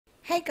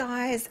Hey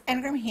guys,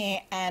 Anagram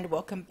here and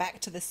welcome back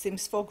to the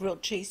Sims 4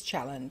 Grilled Cheese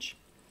Challenge.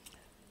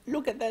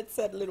 Look at that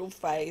sad little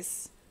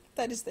face.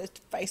 That is the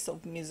face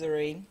of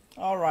misery.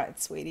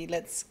 Alright sweetie,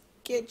 let's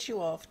get you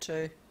off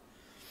to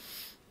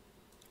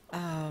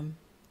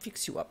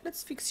fix you up.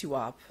 Let's fix you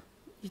up.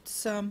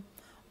 It's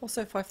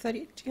also 5:30.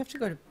 Do you have to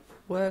go to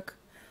work?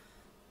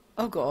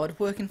 Oh god,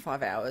 work in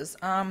 5 hours.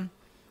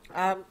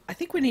 I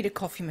think we need a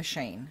coffee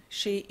machine.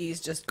 She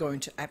is just going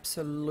to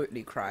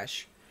absolutely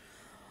crash.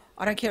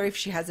 I don't care if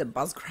she has a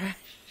buzz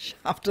crash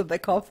after the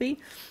coffee.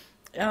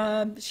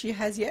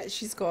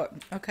 She's got,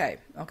 okay,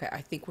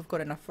 I think we've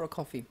got enough for a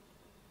coffee.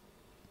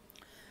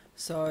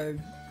 So,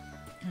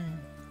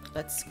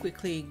 let's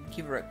quickly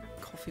give her a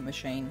coffee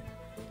machine.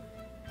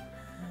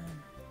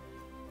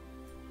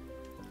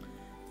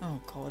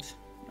 Oh God,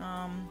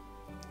 are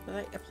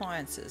they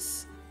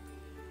appliances?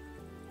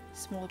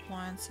 Small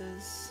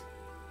appliances.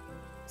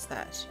 What's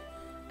that?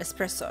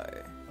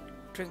 Espresso.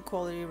 Drink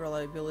quality,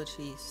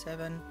 reliability,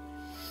 7.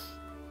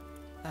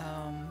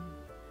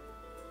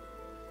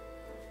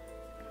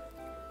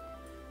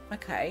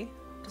 Okay,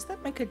 does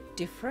that make a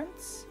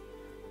difference?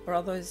 Or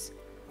are those,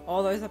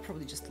 oh those are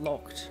probably just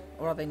locked,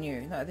 or are they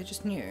new? No, they're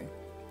just new.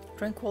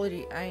 Drink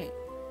quality 8,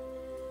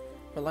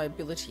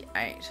 reliability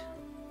 8.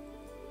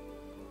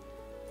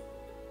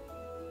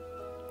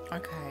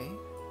 Okay,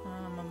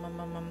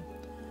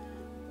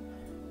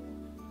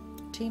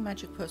 tea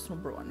magic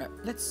personal brewer. No,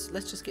 let's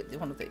just get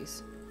one of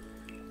these.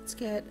 Let's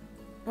get,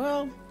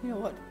 well, you know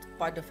what,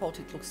 by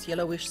default it looks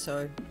yellowish,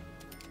 so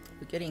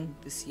we're getting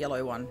this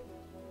yellow one.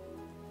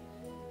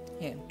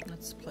 Here,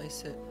 let's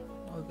place it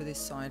over this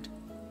side.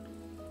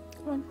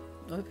 Come on,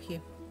 over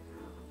here.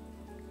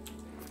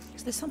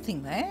 Is there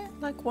something there?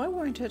 Like, why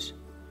won't it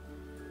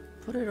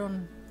put it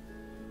on?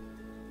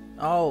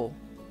 Oh,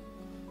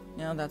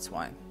 yeah, that's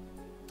why.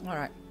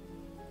 Alright.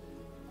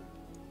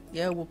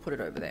 Yeah, we'll put it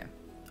over there.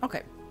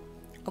 Okay.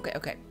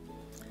 Okay.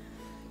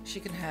 She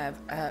can have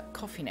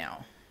coffee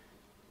now.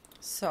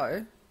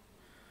 So,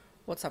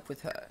 what's up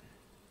with her?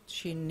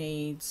 She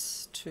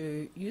needs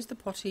to use the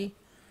potty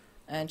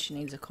and she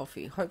needs a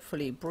coffee.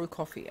 Hopefully, brew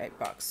coffee,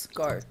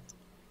 $8.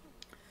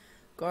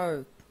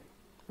 Go.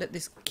 Let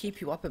this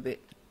keep you up a bit.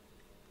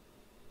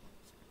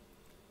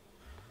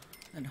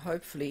 And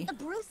hopefully,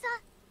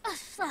 I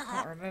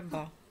can't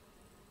remember.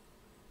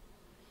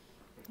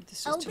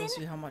 This just tells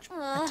you how much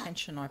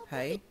attention I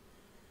pay.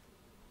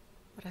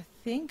 But I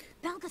think,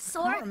 I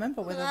can't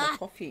remember whether the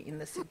coffee in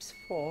the Sims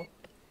 4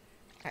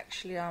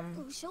 actually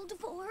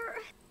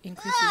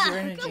increases your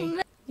energy.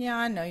 Yeah,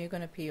 I know, you're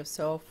going to pee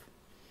yourself.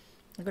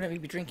 You're going to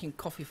be drinking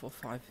coffee for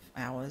 5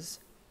 hours.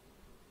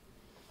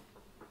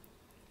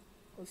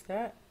 What's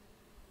that?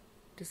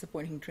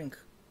 Disappointing drink.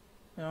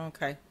 Oh,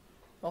 okay.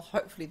 Well,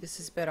 hopefully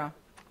this is better.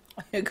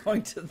 You're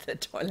going to the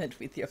toilet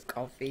with your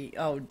coffee.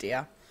 Oh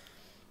dear.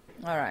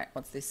 Alright,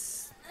 what's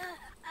this?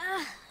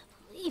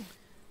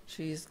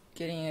 She's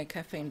getting a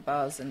caffeine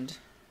buzz and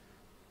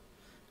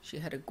she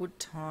had a good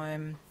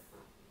time.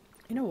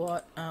 You know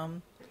what?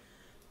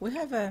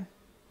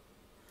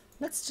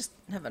 Let's just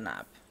have a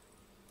nap.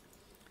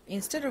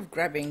 Instead of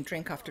grabbing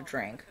drink after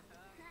drink,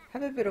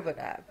 have a bit of a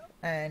nap.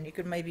 And you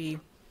could maybe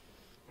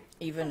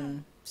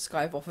even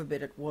skive off a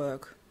bit at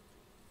work.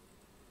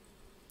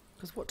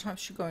 Because what time's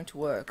she going to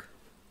work?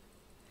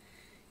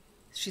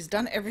 She's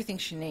done everything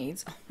she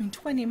needs in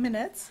 20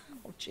 minutes.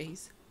 Oh,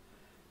 jeez.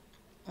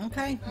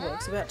 Okay,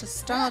 work's about to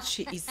start.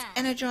 She is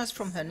energized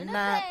from her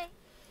nap.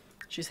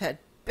 She's had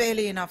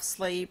barely enough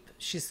sleep.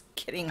 She's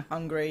getting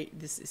hungry.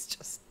 This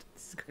is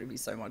going to be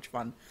so much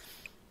fun.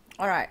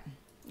 Alright,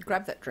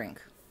 grab that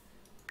drink.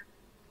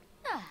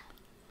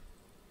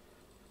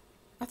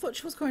 I thought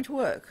she was going to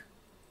work.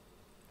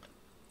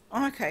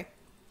 Oh, okay.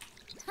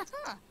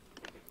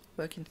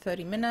 Work in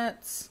 30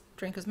 minutes.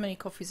 Drink as many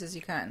coffees as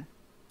you can.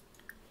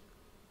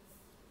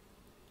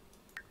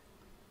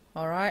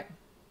 Alright.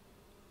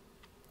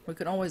 We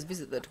can always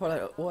visit the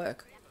toilet at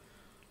work.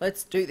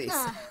 Let's do this.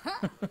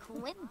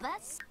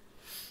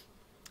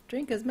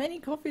 Drink as many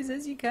coffees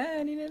as you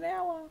can in an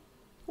hour.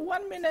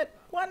 1 minute.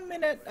 1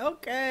 minute.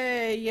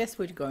 Okay. Yes,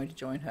 we're going to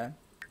join her.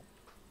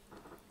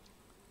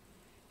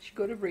 She's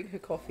got to bring her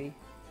coffee.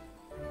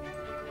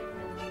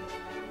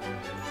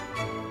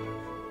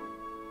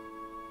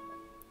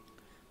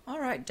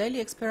 Alright, daily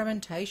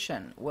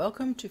experimentation.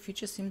 Welcome to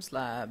Future Sims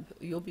Lab.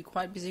 You'll be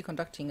quite busy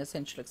conducting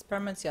essential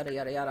experiments, yada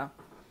yada yada.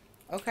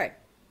 Okay.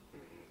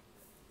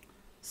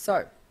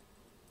 So,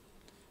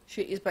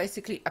 she is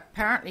basically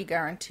apparently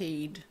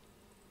guaranteed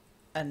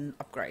an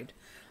upgrade.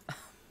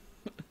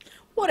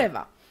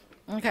 Whatever.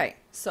 Okay,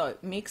 so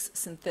mix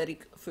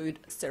synthetic food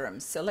serum.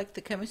 Select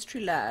the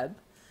chemistry lab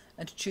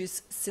and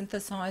choose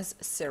synthesize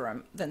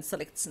serum. Then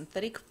select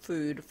synthetic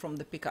food from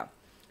the picker.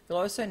 You'll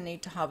also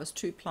need to harvest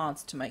 2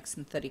 plants to make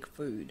synthetic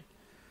food.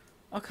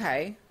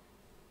 Okay.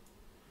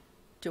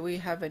 Do we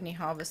have any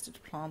harvested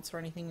plants or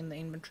anything in the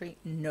inventory?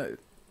 No.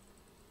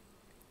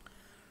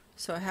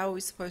 So how are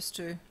we supposed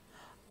to...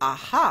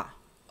 Aha!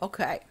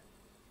 Okay.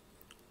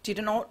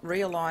 Did not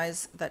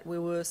realize that we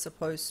were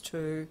supposed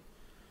to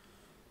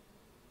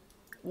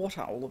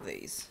water all of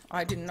these.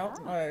 I did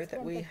not know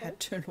that we had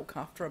to look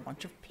after a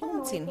bunch of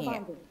plants in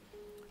here.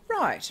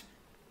 Right.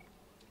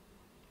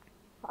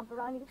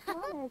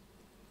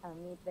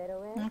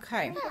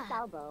 Okay.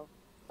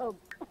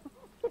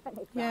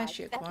 Yeah,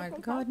 she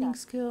acquired gardening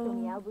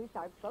skill.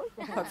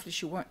 Hopefully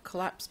she won't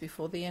collapse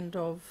before the end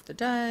of the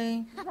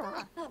day.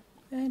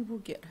 And we'll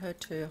get her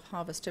to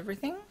harvest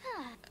everything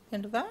at the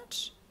end of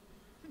that.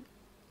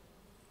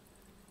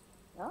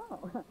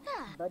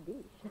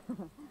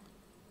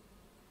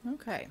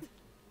 Okay.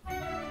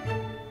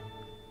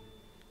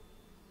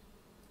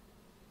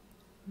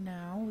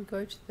 Now we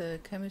go to the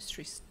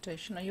chemistry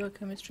station. Are you a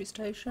chemistry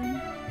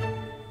station?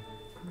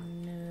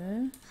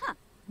 No.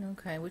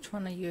 Okay, which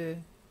one are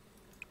you?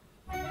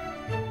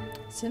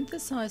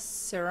 Synthesized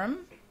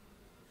serum.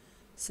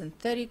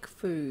 Synthetic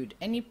food.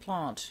 Any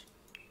plant.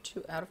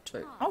 2 out of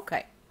 2.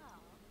 Okay.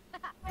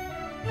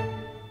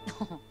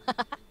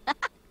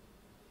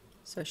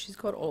 So she's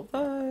got all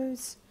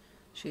those.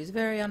 She's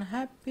very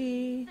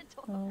unhappy.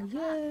 Oh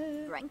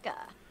yeah.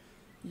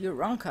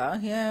 Uranka.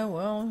 Yeah,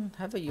 well,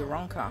 have a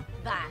Uranka.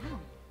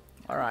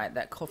 Alright,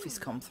 that coffee's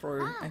come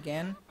through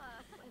again.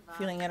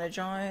 Feeling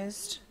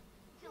energized.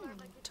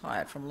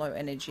 Tired from low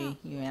energy.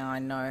 Yeah, I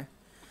know.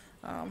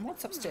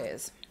 What's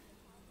upstairs?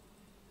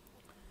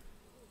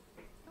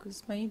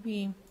 Because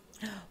maybe...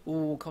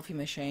 Ooh, coffee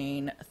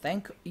machine.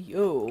 Thank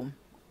you.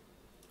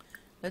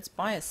 Let's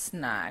buy a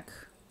snack.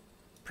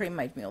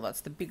 Pre-made meal.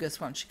 That's the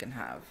biggest one she can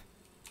have.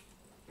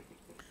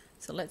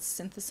 So let's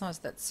synthesize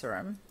that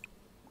serum.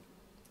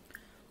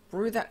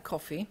 Brew that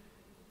coffee.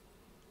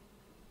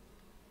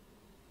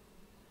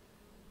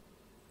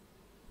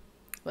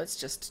 Let's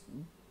just...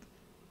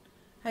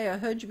 Hey, I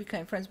heard you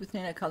became friends with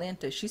Nina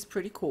Caliente. She's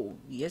pretty cool.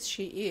 Yes,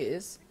 she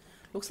is.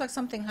 Looks like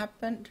something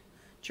happened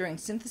during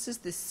synthesis.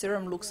 This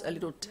serum looks a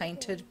little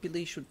tainted.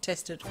 Billy should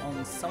test it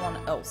on someone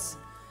else.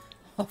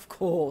 Of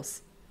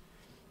course.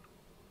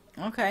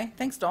 Okay,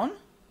 thanks, Don.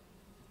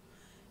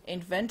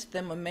 Invent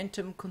the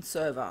momentum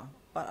conserver.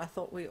 But I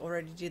thought we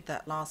already did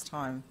that last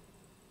time.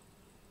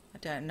 I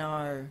don't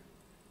know.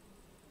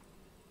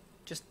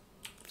 Just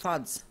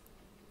FUDs.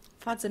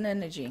 FUDs and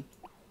energy.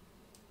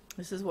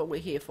 This is what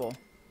we're here for.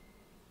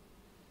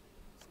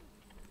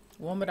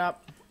 Warm it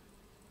up.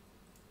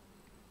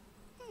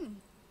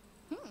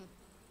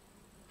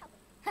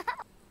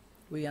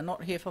 We are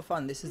not here for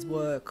fun. This is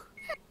work.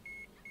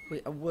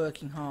 We are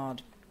working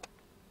hard.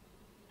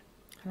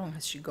 How long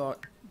has she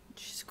got?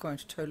 She's going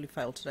to totally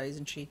fail today,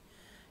 isn't she?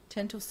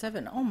 10 till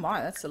 7. Oh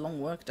my, that's a long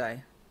work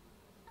day.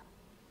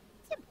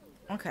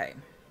 Okay.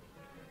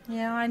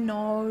 Yeah, I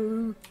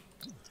know.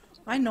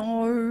 I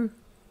know.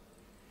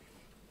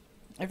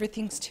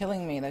 Everything's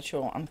telling me that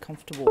you're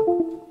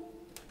uncomfortable.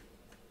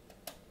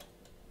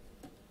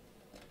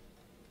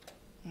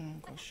 Oh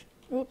gosh.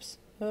 Oops.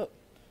 Oh.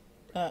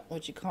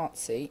 What you can't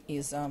see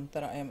is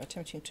that I am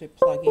attempting to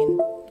plug in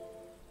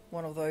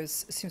one of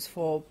those Sims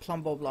 4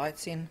 plumb bob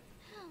lights in.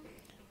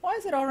 Why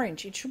is it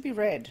orange? It should be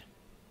red.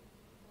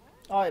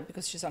 Oh,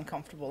 because she's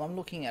uncomfortable. I'm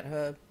looking at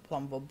her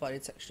plumb bob, but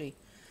it actually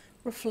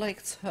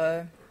reflects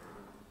her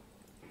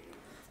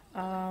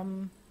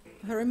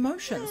her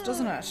emotions,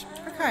 doesn't it?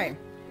 Okay.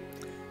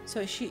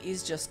 So she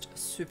is just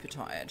super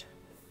tired.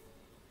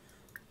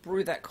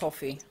 Brew that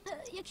coffee.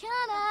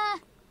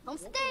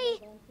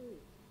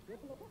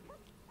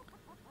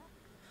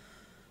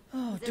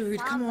 Oh, dude,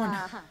 come on.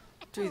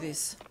 Do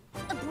this.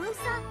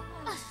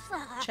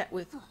 Chat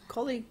with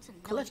colleague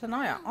Colette and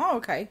Naya. Oh,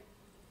 okay.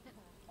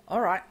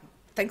 Alright.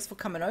 Thanks for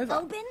coming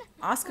over.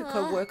 Ask a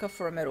co-worker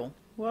for a medal.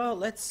 Well,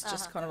 let's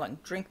just kind of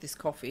like drink this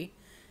coffee.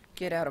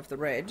 Get out of the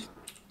red.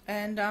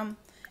 And,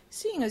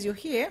 seeing as you're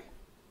here...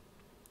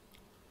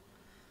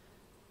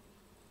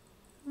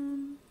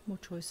 more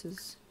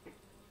choices.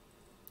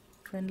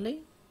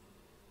 Friendly.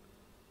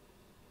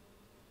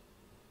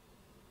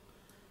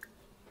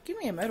 Give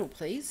me a medal,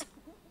 please.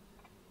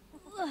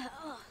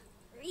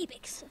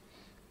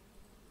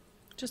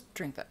 Just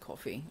drink that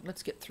coffee.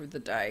 Let's get through the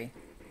day.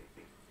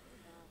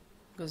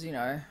 Because, you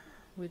know,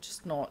 we're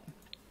just not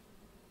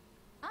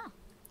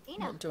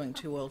doing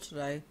too well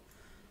today.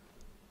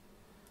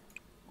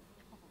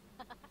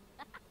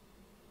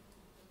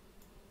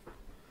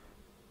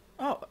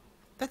 Oh,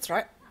 that's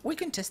right. We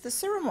can test the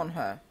serum on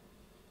her.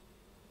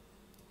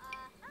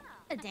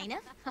 Okay.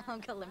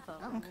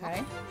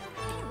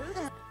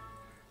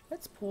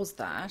 Let's pause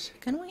that.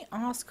 Can we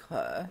ask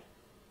her?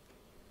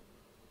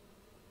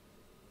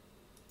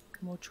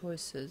 More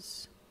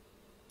choices.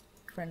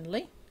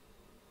 Friendly.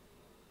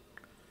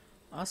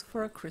 Ask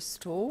for a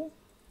crystal.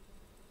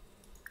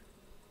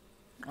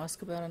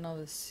 Ask about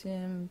another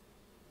sim.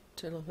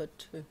 Tell her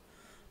to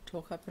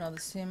talk up another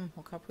sim.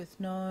 Hook up with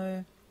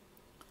no.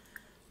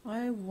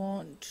 I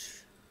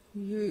want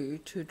you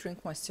to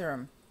drink my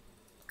serum.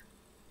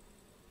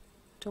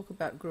 Talk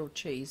about grilled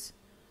cheese.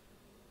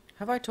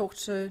 Have I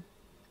talked to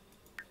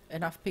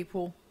enough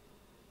people?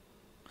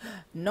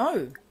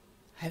 No.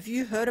 Have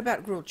you heard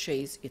about grilled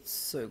cheese? It's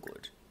so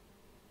good.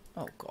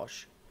 Oh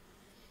gosh.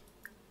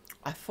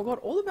 I forgot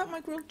all about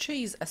my grilled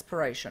cheese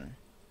aspiration.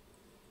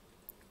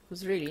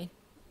 Because really,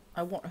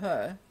 I want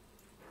her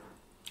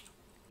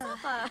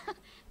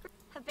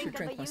to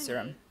drink my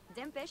serum.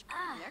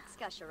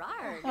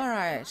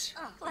 Alright.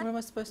 What am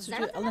I supposed to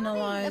do?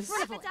 Analyze.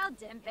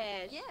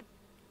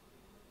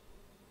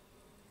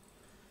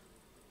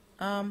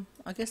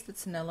 I guess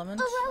that's an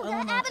element.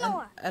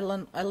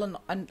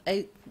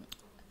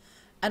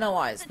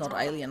 Analyze, not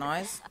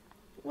alienize.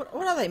 What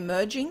are they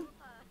merging?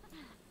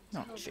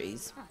 Oh,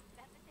 jeez.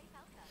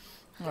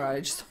 Alright,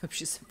 I just hope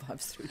she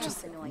survives through to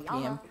 7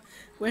 PM.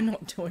 We're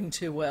not doing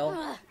too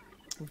well.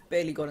 We've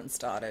barely gotten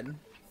started.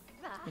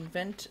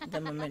 Invent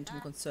the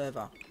momentum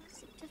conserver.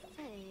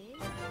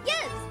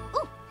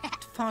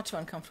 Far too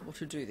uncomfortable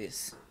to do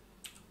this.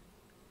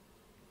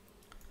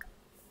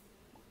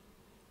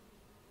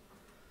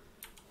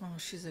 Oh,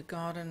 she's a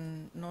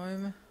garden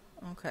gnome.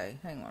 Okay,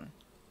 hang on.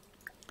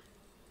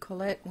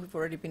 Colette, we've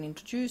already been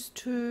introduced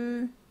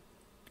to.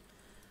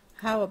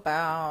 How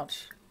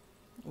about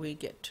we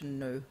get to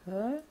know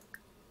her?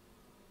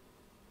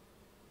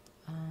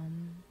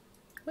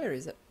 Where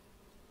is it?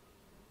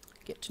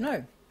 Get to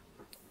know.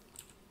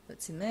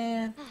 That's in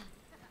there.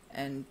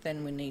 And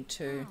then we need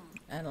to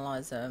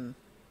analyze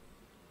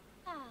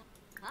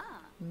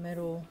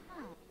metal.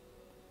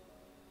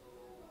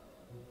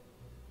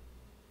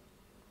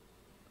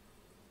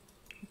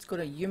 It's got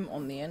a yum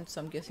on the end,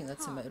 so I'm guessing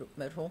that's a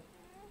metal.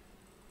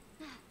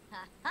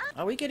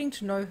 Are we getting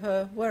to know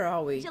her? Where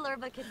are we?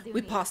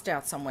 We passed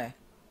out somewhere.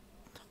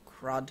 Oh,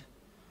 crud.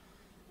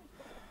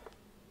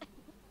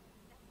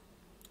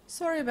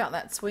 Sorry about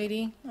that,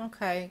 sweetie.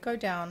 Okay, go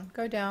down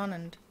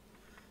and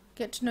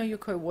get to know your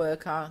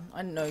co-worker.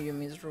 I know you're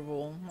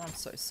miserable. I'm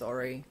so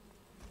sorry.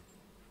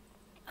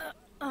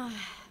 We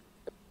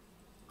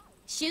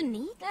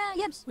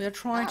are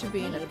trying to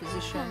be in a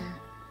position.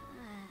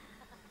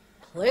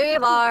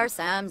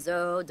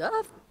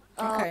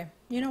 Okay,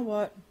 you know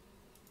what?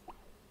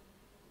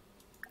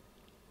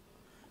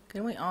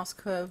 Can we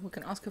ask her? We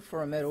can ask her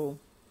for a medal.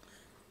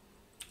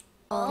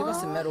 Give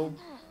us a medal.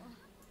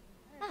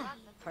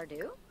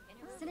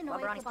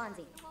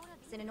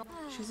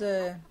 She's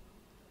a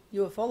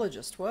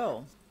ufologist.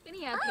 Well,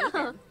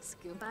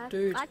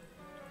 dude.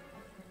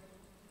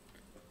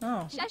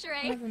 Oh,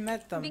 I haven't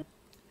met them.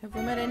 Have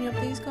we met any of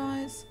these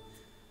guys?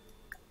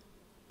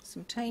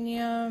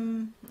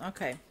 Simtanium.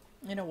 Okay,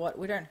 you know what?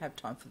 We don't have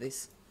time for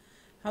this.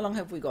 How long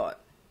have we got?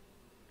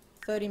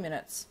 30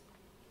 minutes.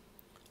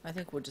 I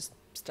think we'll just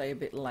stay a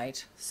bit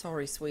late.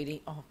 Sorry,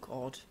 sweetie. Oh,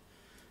 God.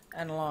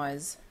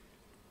 Analyze.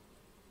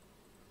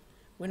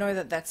 We know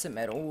that that's a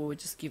metal. We were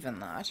just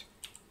given that.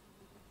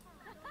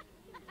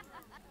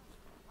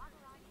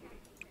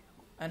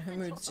 And her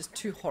mood's just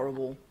too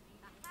horrible.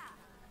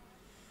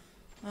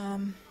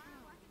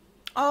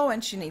 Oh,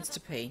 and she needs to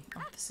pee.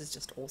 Oh, this is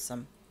just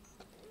awesome.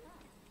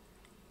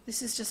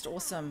 This is just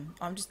awesome.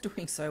 I'm just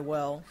doing so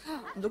well.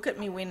 Look at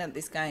me win at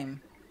this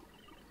game.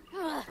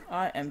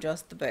 I am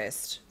just the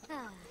best.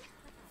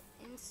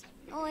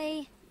 What are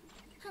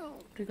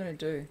you gonna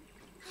do?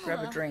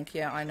 Grab a drink?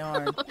 Yeah, I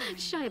know.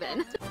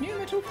 New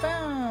metal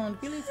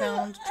found. Billy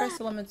found trace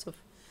elements of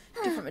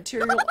different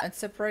material and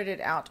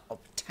separated out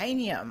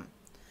obtainium.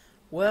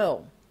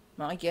 Well,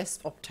 I guess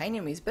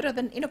obtainium is better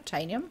than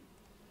inobtainium.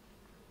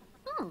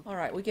 All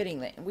right, we're getting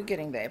there. We're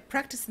getting there.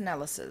 Practice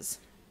analysis.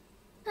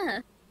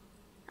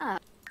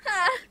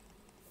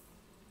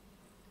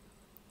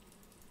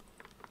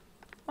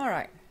 All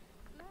right,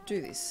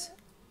 do this.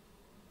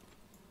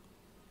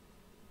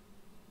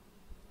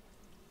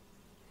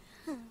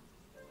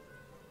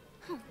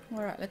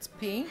 All right, let's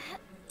pee.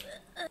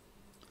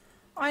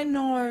 I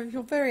know,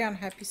 you're very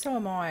unhappy, so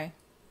am I.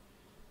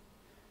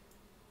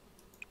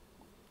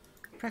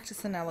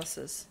 Practice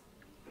analysis.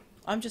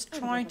 I'm just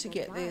trying to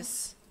get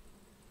this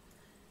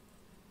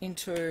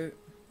into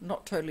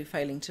not totally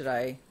failing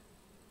today.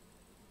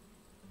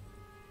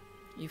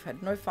 You've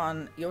had no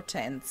fun, you're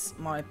tense,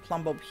 my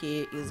plumb bob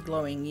here is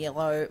glowing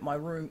yellow, my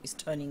room is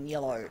turning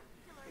yellow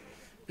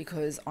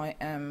because I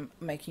am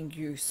making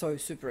you so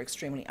super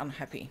extremely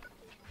unhappy.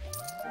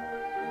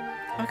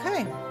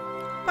 Okay,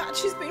 but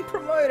she's been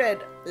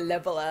promoted.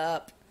 Level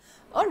up.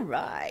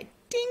 Alright,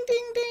 ding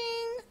ding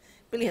ding.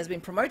 Billy has been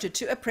promoted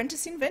to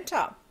Apprentice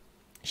Inventor.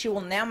 She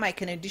will now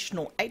make an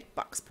additional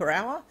 $8 per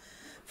hour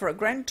for a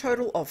grand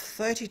total of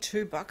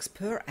 $32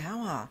 per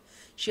hour.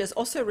 She has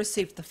also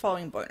received the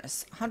following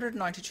bonus: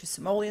 192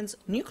 simoleons,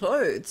 new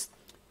clothes,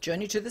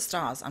 Journey to the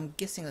Stars. I'm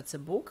guessing that's a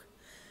book.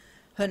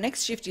 Her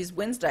next shift is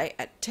Wednesday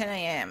at 10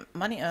 AM.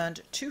 Money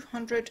earned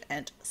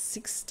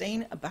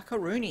 216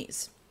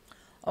 buckaroonies.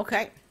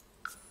 Okay.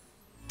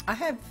 I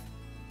have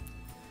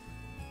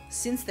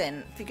since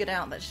then figured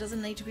out that she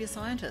doesn't need to be a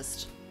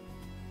scientist.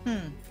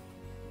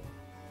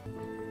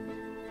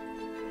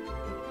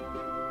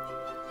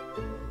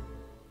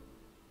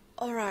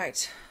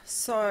 Alright,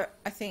 so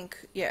I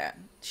think, yeah,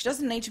 she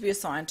doesn't need to be a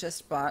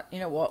scientist, but you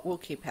know what, we'll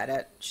keep at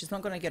it. She's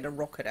not going to get a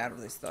rocket out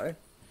of this though,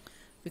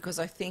 because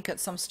I think at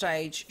some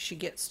stage she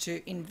gets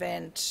to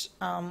invent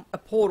a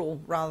portal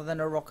rather than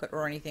a rocket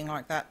or anything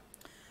like that.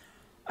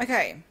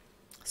 Okay,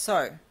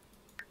 so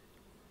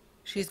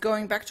she's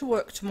going back to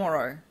work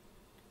tomorrow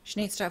She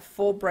needs to have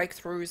 4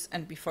 breakthroughs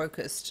and be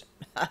focused.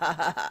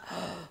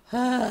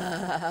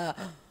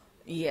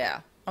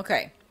 Yeah.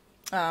 Okay.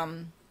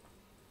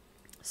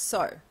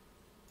 So,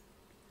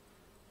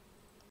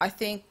 I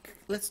think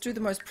let's do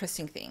the most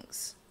pressing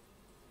things.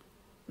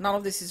 None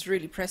of this is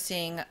really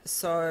pressing,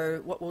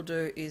 so what we'll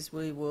do is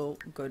we will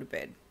go to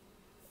bed.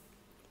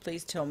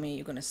 Please tell me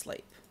you're going to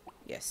sleep.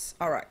 Yes.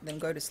 All right, then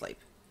go to sleep.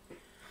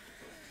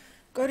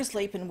 Go to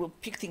sleep and we'll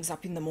pick things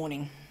up in the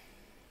morning.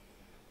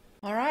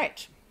 All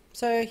right.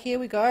 So here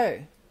we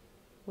go.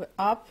 We're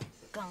up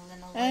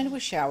and we're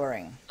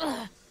showering.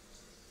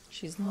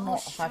 She's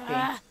not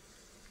happy.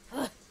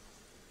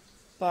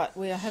 But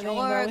we are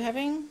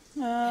having,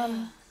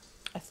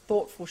 a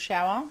thoughtful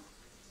shower.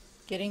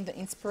 Getting the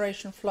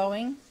inspiration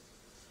flowing.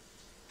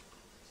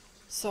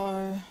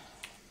 So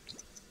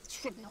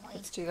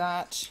let's do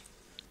that.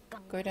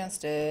 Go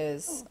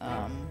downstairs.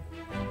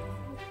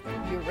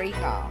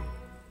 Eureka.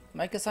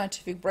 Make a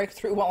scientific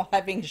breakthrough while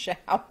having a shower.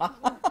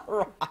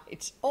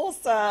 Right.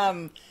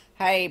 Awesome.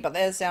 Hey, but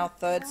there's our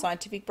 3rd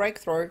scientific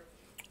breakthrough.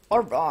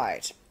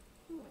 Alright.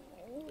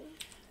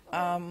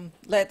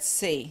 Let's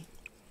see.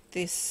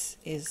 This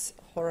is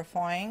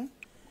horrifying.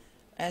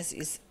 As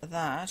is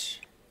that.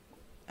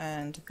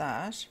 And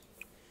that.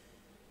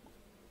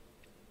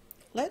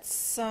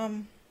 Let's,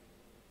 how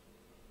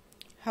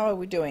are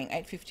we doing?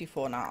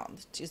 8:54 now.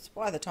 Just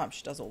by the time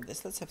she does all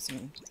this, let's have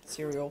some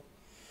cereal.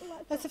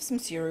 Let's have some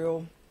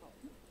cereal.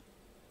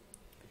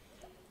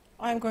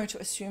 I'm going to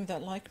assume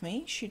that, like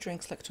me, she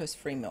drinks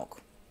lactose-free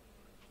milk.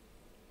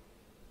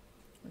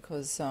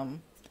 Because,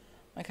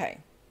 okay,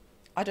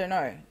 I don't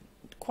know.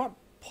 Quite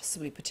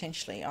possibly,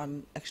 potentially,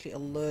 I'm actually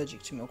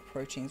allergic to milk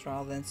proteins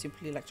rather than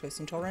simply lactose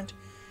intolerant.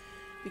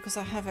 Because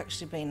I have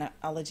actually been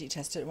allergy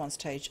tested at one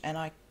stage and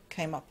I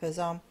came up as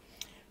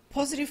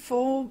positive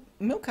for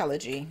milk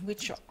allergy,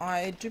 which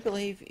I do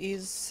believe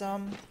is,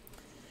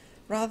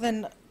 rather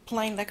than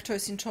plain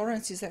lactose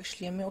intolerance, is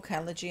actually a milk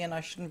allergy, and I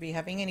shouldn't be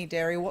having any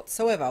dairy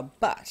whatsoever.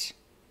 But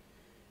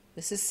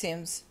this is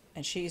Sims,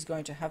 and she is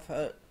going to have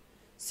her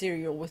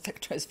cereal with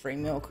lactose-free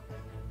milk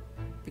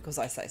because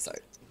I say so.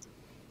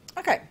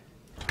 Okay.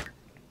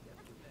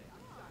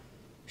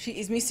 She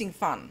is missing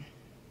fun.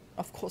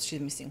 Of course she's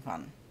missing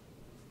fun.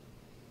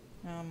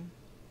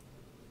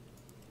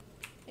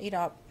 Eat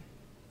up.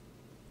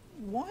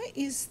 Why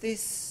is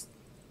this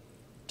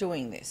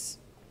doing this?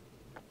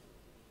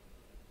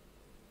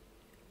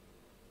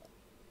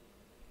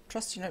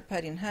 Trusty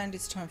notepad in hand,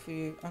 it's time for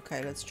you.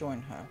 Okay, let's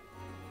join her.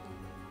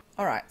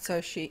 Alright, so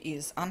she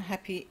is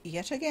unhappy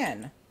yet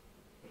again.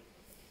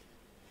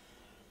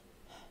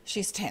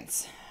 She's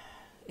tense.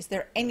 Is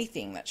there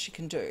anything that she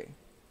can do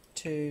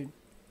to...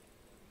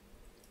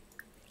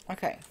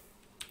 Okay.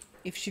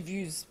 If she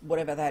views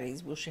whatever that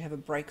is, will she have a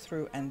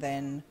breakthrough and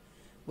then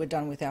we're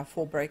done with our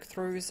 4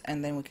 breakthroughs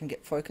and then we can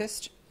get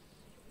focused?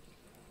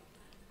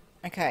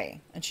 Okay,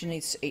 and she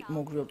needs to eat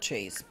more grilled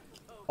cheese,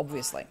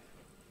 obviously.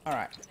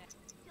 Alright.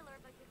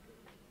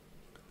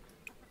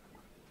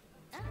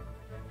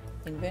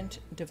 Invent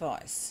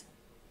device.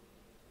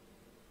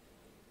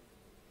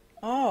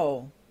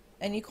 Oh,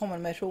 any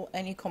common metal,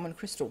 any common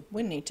crystal.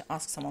 We need to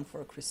ask someone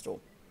for a crystal.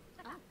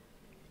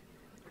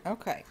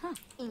 Okay.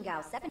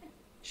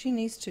 She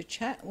needs to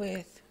chat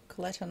with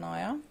Colette and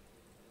Naya.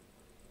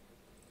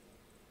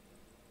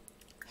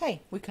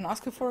 Hey, we can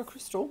ask her for a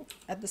crystal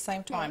at the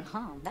same time.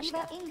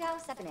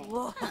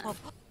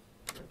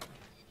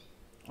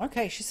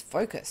 Okay, she's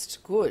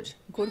focused. Good,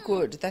 good,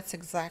 good. That's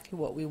exactly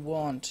what we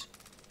want.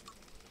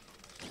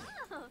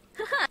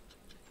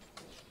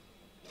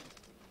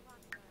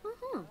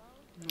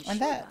 And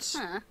that,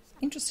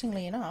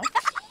 interestingly enough,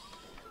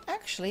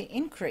 actually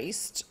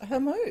increased her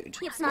mood.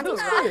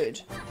 That's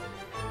good.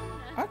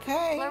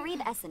 Okay.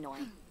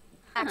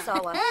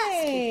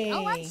 Hey!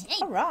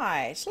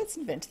 Alright, let's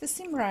invent the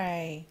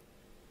Simray.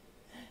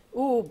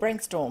 Ooh,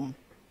 brainstorm.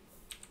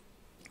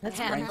 Let's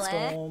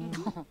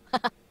brainstorm.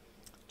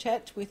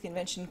 Chat with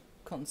invention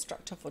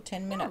constructor for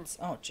 10 minutes.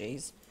 Oh,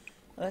 jeez.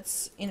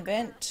 Let's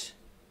invent...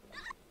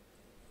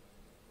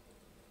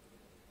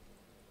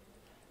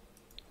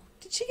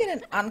 Did she get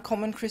an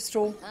uncommon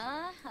crystal?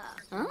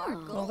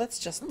 Well, that's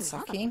just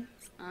sucky.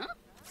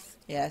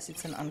 Yes,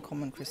 it's an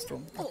uncommon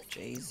crystal. Oh,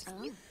 jeez.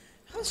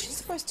 How's she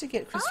supposed to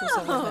get crystals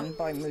other than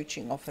by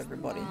mooching off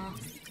everybody?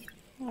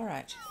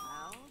 Alright.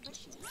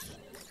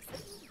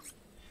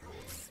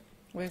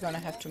 We're going to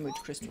have to mooch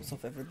crystals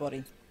off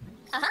everybody.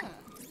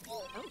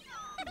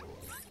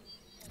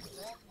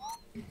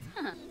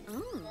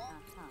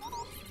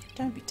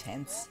 Don't be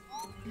tense.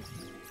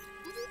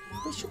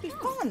 This should be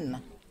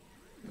fun.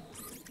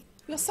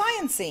 You're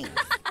sciencing.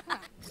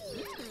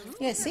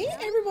 Yeah, see?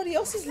 Everybody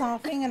else is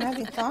laughing and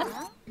having fun.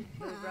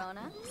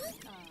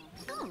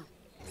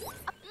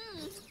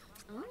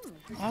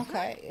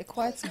 Okay,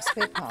 acquired some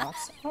spare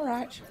parts.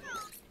 Alright.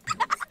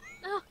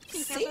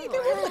 See?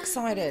 They're all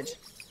excited.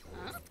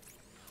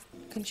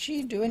 Can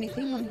she do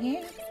anything on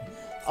here?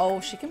 Oh,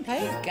 she can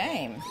play a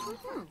game.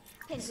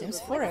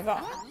 Sims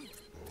Forever.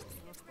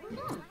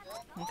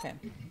 Okay.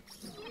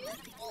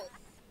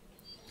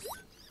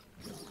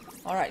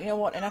 Alright, you know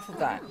what? Enough of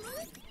that.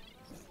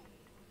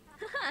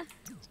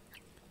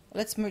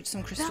 Let's mooch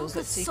some crystals.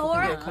 Let's see if we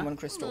can get a common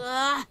crystal.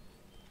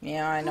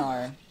 Yeah, I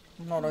know.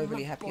 I'm not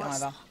overly happy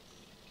either.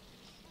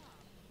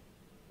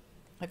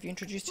 Have you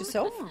introduced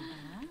yourself?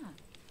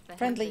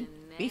 Friendly.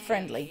 Be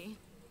friendly.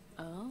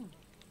 Oh.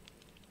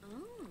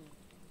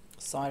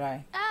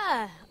 Side-eye.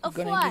 A You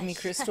gonna give me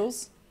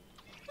crystals?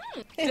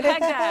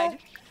 Dag.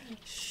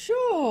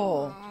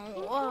 Sure.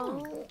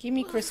 Give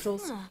me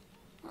crystals.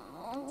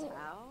 Oh,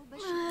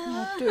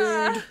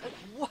 dude.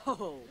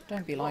 Whoa.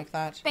 Don't be like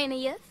that.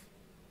 Benayef.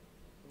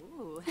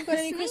 You got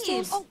any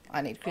crystals?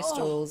 I need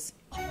crystals.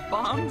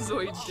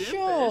 Bombzoid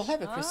Sure,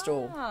 have a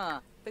crystal.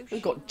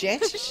 We've got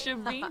Jet.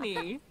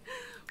 Shabini.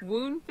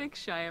 Wound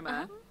fix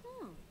Shayama.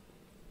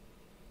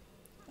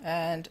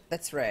 And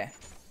that's rare.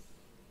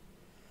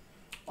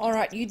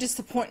 Alright, you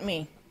disappoint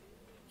me.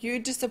 You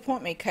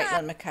disappoint me,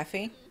 Caitlin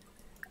McAfee.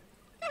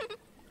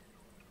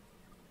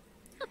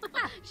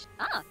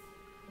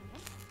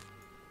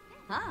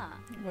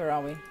 Where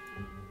are we?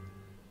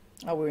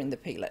 Oh, we're in the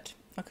peelet.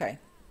 Okay.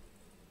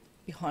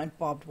 Behind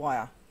barbed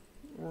wire.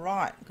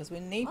 Right, because we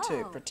need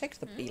to protect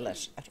the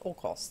peelet at all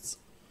costs.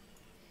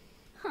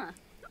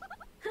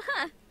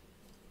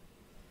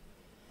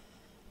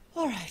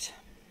 Alright.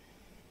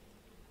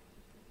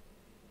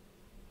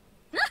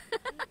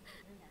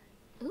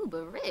 Ooh,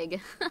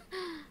 barig.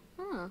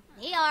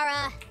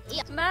 Yara.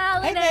 Hey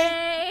Maline.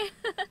 there.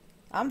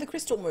 I'm the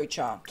crystal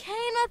moocher.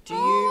 Do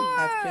you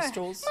have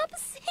crystals?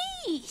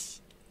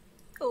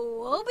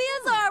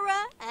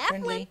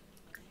 Friendly.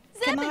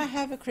 Can I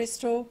have a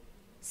crystal?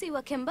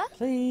 Siwa Kimba.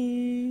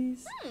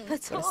 Please.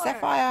 Got a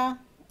sapphire.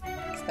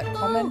 Is that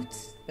common?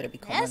 Better be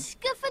common.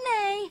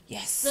 Escafane.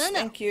 Yes,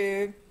 thank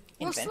you.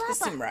 Invent the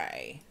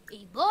Simray.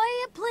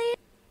 Eboya, please.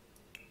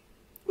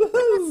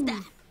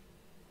 Woohoo!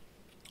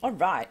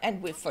 Alright,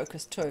 and we're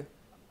focused too.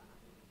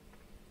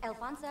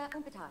 Alfonsa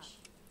Umpatash.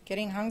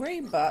 Getting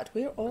hungry, but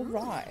we're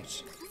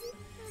alright.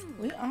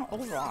 We are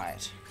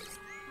alright.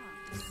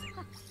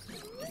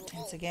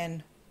 Tense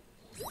again.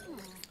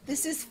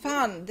 This is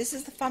fun. This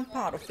is the fun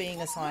part of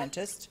being a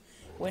scientist.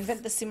 We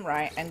invent the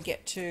Simray and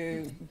get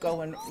to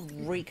go and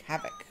wreak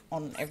havoc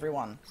on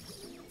everyone.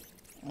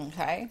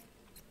 Okay?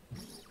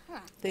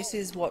 This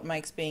is what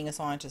makes being a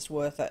scientist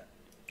worth it.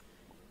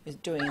 Is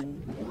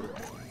doing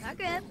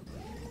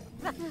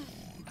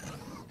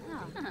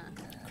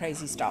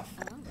crazy stuff.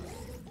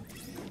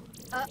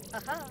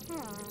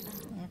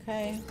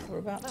 Okay, we're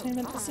about to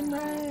invent the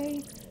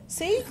Simray.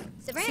 See?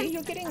 See,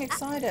 you're getting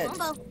excited.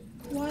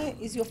 Why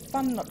is your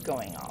fun not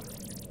going up?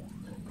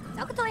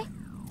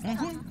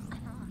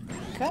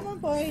 Come on,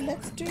 boy,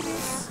 let's do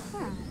this.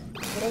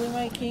 What are we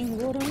making?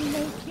 What are we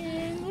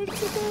making? What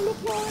does it gonna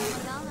look like?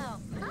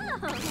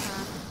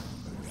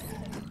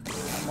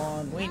 Come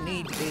on, we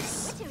need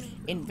this.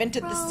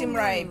 Invented the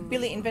Simray.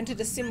 Billy invented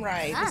a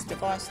Simray. This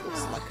device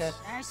looks like a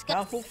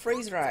powerful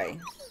freeze ray.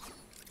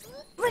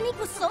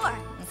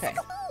 Okay.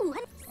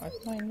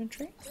 Open my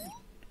inventory.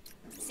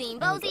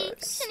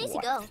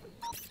 Swipe.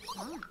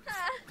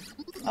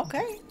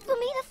 Okay.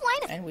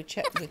 And we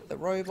chat with the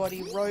robot.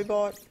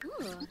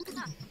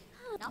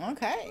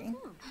 Okay.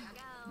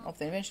 Of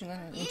the invention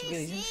into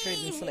Billy's inventory,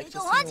 then select a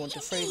sim you want to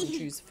freeze and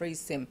choose freeze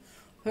sim.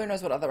 Who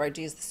knows what other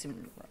ideas the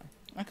sim.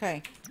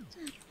 Okay.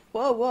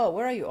 Whoa, whoa,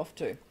 where are you off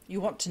to?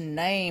 You want to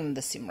name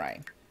the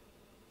Simray.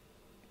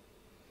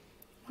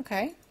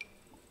 Okay.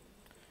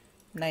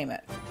 Name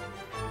it.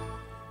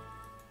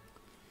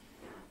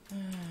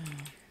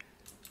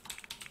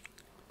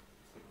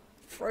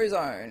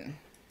 Frozone.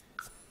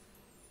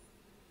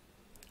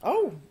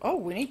 Oh,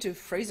 we need to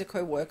freeze a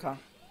co-worker.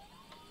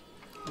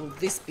 Will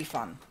this be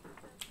fun?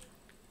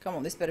 Come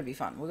on, this better be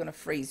fun. We're going to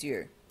freeze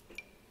you.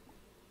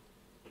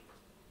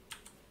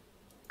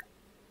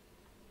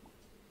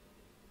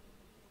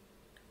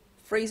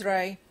 Freeze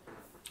ray.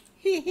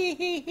 Hee hee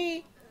hee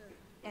hee.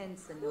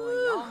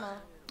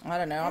 I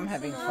don't know, I'm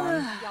having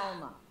fun.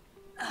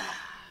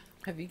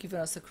 Have you given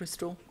us a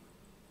crystal?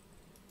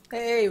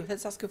 Hey,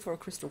 let's ask her for a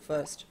crystal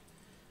first.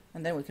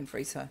 And then we can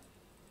freeze her.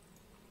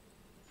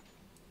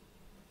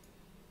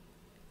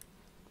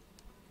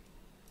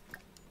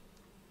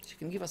 She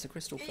can give us a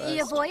crystal first. And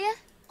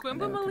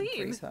then we can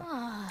freeze her.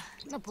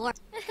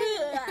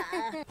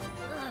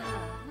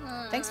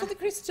 Thanks for the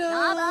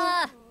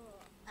crystal!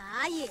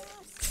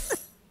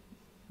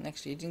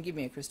 Next, you didn't give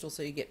me a crystal,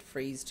 so you get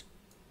freezed.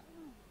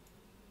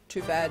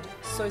 Too bad.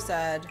 So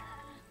sad.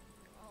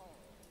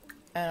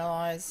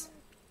 Analyze.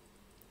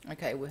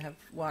 Okay, we have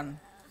one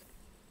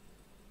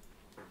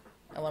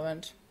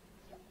element.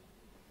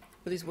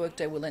 But this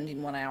workday will end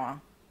in 1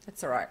 hour.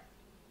 That's alright.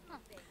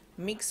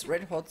 Mix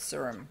red hot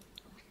serum.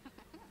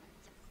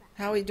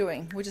 How are we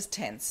doing? We're just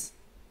tense.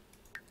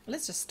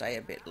 Let's just stay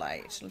a bit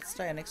late. Let's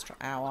stay an extra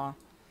hour.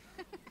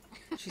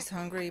 She's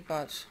hungry,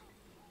 but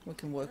we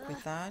can work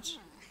with that.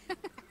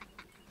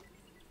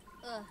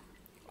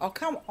 Oh,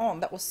 come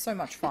on. That was so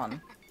much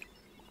fun.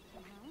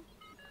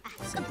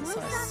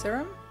 Synthesize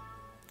serum.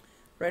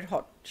 Red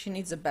hot. She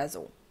needs a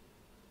basil.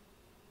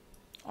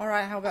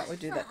 Alright, how about we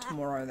do that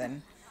tomorrow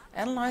then?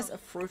 Analyze a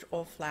fruit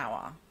or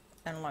flower.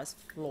 Analyze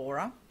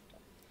flora.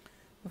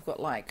 We've got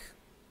like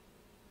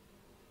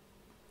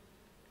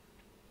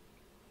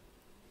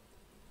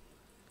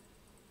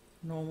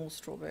normal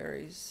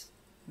strawberries.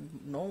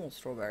 Normal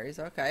strawberries.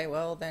 Okay,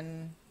 well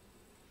then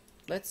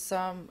let's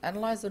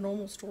analyze the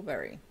normal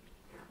strawberry.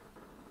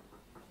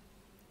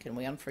 Can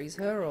we unfreeze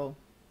her or?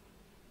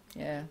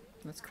 Yeah,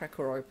 let's crack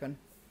her open.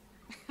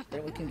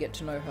 Then we can get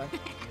to know her.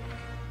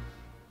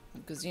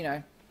 Because, you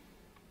know,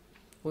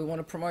 we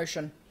want a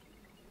promotion.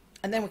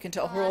 And then we can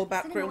tell her all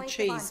about grilled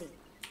cheese.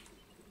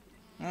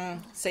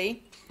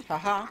 See?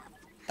 Haha.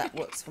 That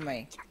works for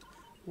me.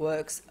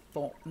 Works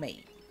for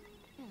me.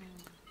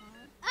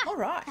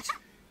 Alright.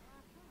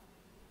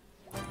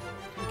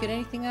 Get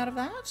anything out of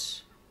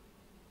that?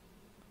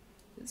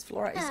 This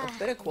flora is of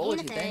better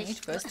quality than it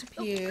first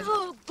appeared.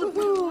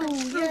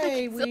 Woohoo!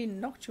 Yay! We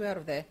knocked you out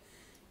of there.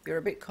 You're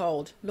a bit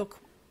cold. Look.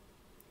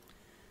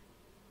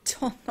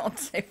 Not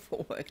safe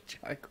for work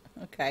joke.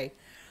 Okay.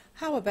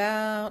 How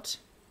about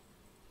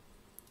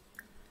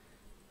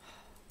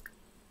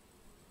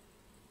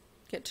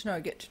get to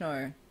know, get to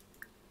know.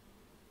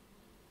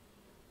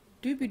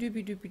 Doobie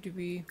doobie doobie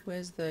doobie.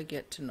 Where's the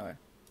get to know?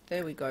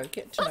 There we go.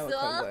 Get to know a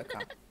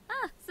co-worker.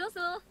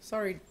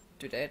 Sorry,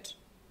 Dudette.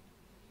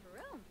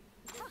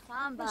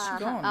 Where's she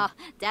gone? Oh,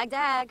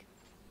 dag.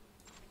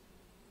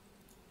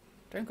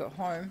 Don't go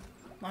home.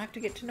 I have to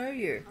get to know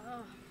you.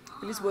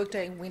 This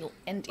workday will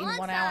end in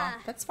 1 hour.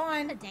 That's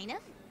fine.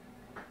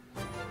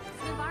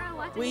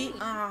 We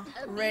are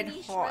red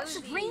hot.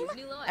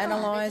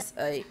 Analyze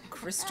a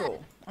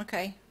crystal.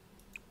 Okay.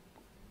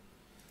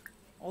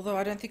 Although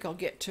I don't think I'll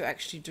get to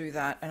actually do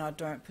that, and I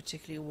don't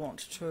particularly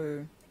want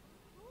to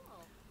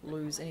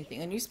lose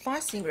anything. A new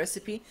spicing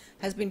recipe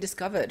has been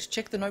discovered.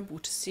 Check the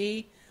notebook to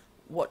see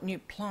what new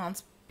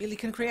plants Billy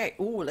can create.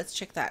 Oh, let's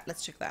check that.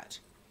 Let's check that.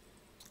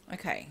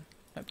 Okay,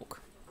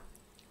 notebook.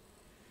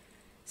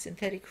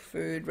 Synthetic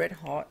food, red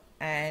hot,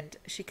 and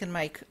she can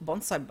make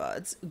bonsai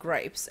buds,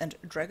 grapes, and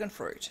dragon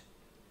fruit.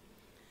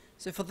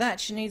 So for that,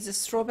 she needs a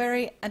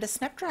strawberry and a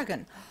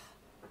snapdragon.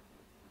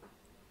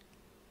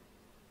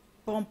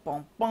 Bom,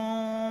 bom,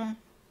 bom.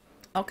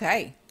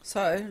 Okay,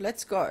 so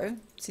let's go,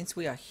 since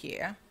we are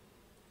here.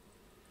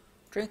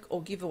 Drink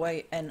or give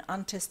away an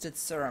untested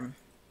serum.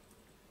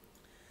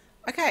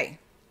 Okay,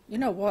 you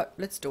know what?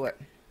 Let's do it.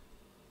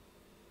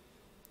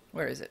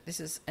 Where is it? This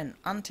is an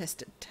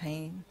untested.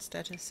 Tain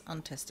status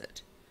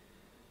untested.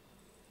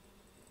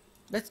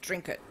 Let's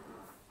drink it.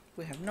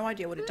 We have no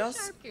idea what it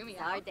does. And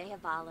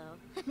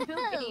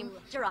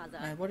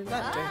what did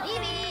that do?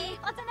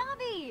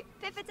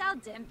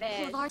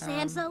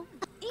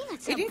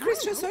 It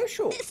increased her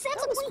social.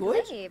 That was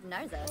good.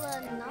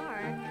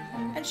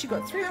 And she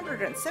got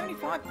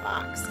 375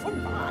 bucks.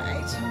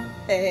 Alright.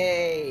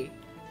 Hey.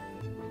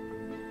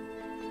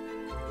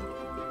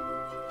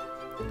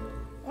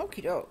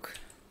 Okie doke.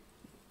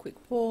 Quick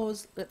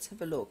pause. Let's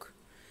have a look.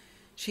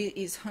 She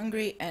is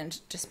hungry and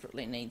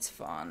desperately needs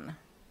fun.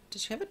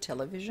 Does she have a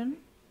television?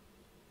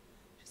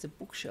 She's a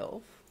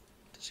bookshelf.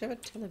 Does she have a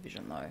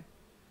television though?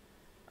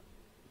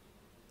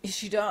 Yes,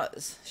 she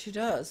does. She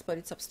does, but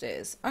it's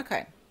upstairs.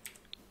 Okay.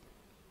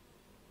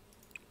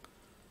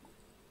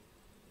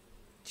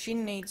 She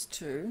needs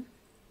to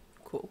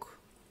cook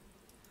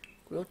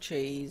grilled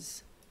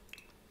cheese,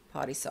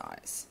 party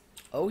size.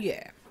 Oh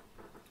yeah.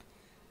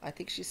 I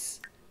think she's...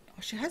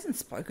 Oh, she hasn't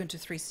spoken to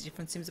 3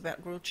 different Sims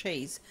about grilled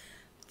cheese.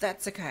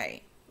 That's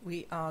okay.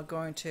 We are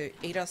going to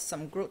eat us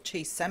some grilled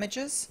cheese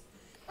sandwiches.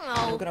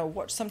 We're going to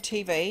watch some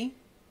TV.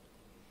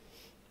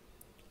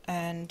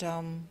 And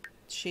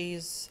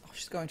she's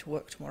going to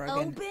work tomorrow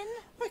again.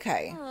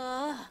 Okay.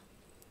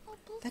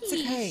 That's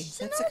okay.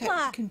 That's okay.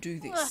 We can do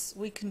this.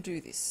 We can do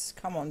this.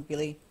 Come on,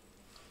 Billy.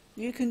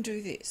 You can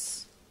do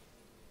this.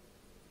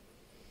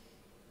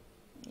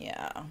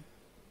 Yeah.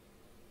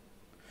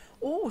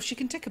 Oh, she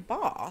can take a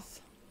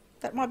bath.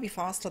 That might be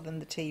faster than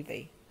the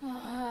TV.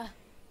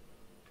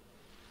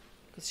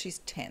 Because she's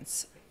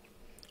tense.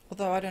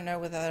 Although I don't know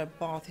whether a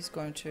bath is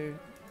going to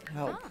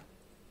help.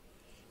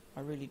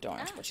 I really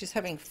don't. But she's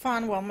having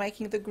fun while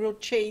making the grilled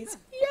cheese.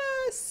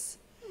 Yes!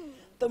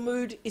 The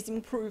mood is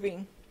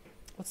improving.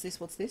 What's this?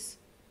 What's this?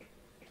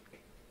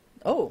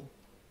 Oh.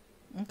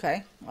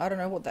 Okay. I don't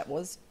know what that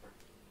was.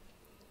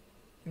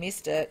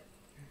 Missed it.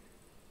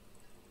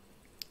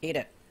 Eat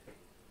it.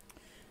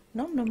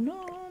 Nom nom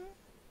nom.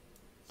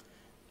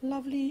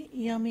 Lovely,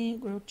 yummy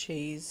grilled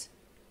cheese.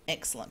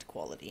 Excellent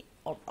quality.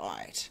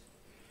 Alright.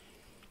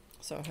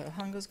 So her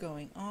hunger's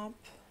going up.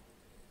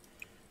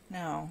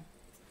 Now,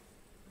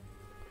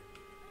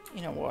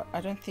 you know what?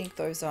 I don't think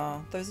those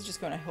are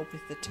just going to help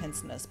with the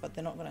tenseness, but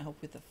they're not going to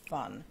help with the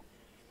fun.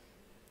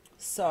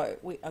 So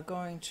we are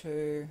going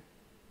to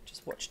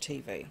just watch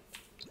TV.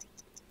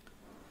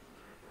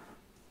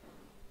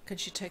 Can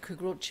she take her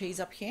grilled cheese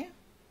up here?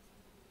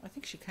 I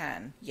think she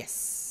can.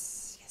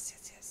 Yes. Yes,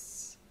 yes,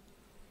 yes.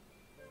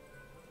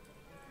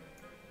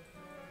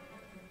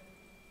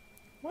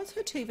 Why is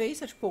her TV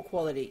such poor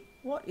quality?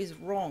 What is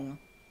wrong?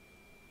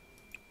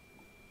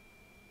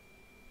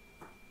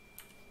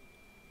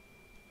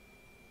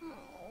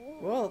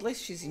 at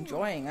least she's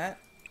enjoying it.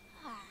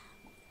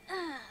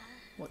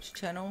 Watch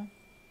channel.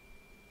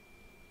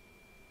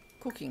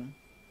 Cooking.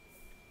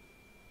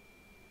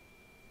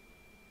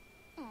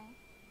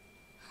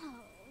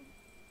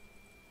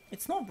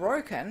 It's not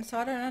broken, so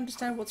I don't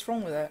understand what's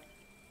wrong with it.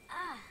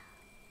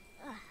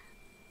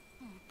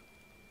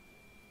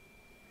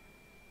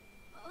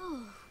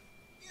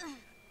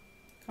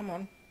 Come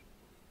on.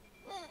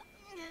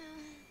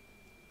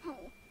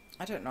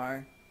 I don't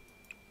know.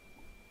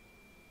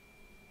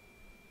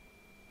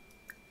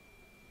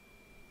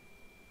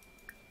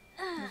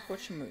 Let's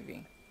watch a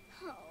movie.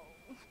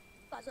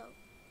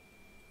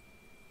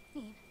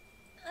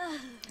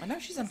 I know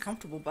she's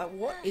uncomfortable, but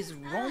what is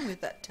wrong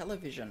with that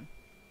television?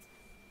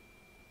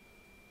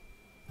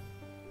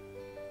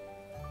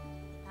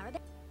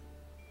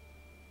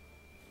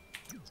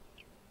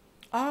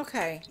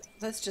 Okay,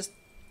 that's just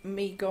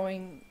me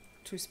going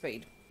too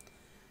speed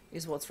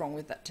is what's wrong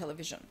with that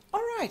television.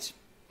 Alright.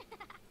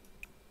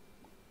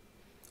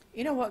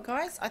 You know what,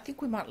 guys? I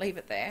think we might leave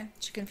it there.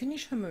 She can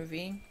finish her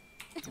movie.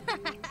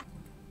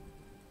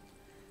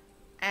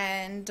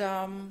 And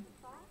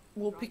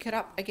we'll pick it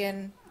up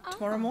again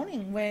tomorrow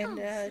morning when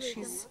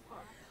she's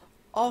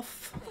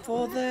off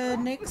for the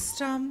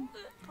next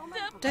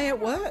day at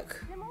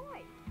work.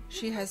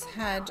 She has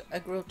had a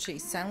grilled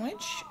cheese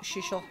sandwich.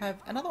 She shall have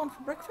another one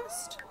for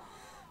breakfast.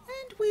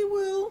 And we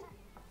will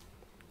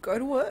go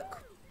to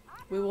work.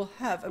 We will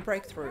have a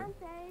breakthrough.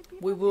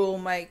 We will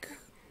make,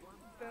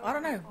 I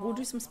don't know, we'll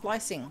do some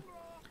splicing.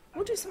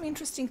 We'll do some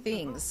interesting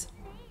things.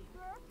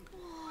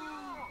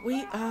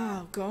 We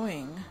are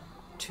going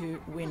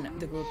to win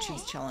the grilled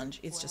cheese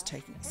challenge. It's just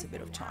taking us a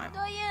bit of time,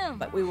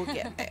 but we will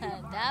get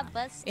there.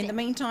 In the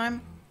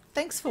meantime,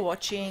 thanks for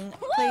watching.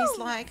 Please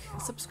like,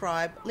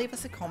 subscribe, leave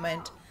us a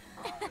comment,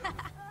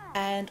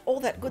 and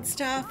all that good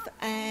stuff.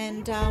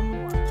 And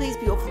please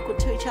be awfully good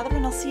to each other,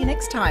 and I'll see you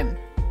next time.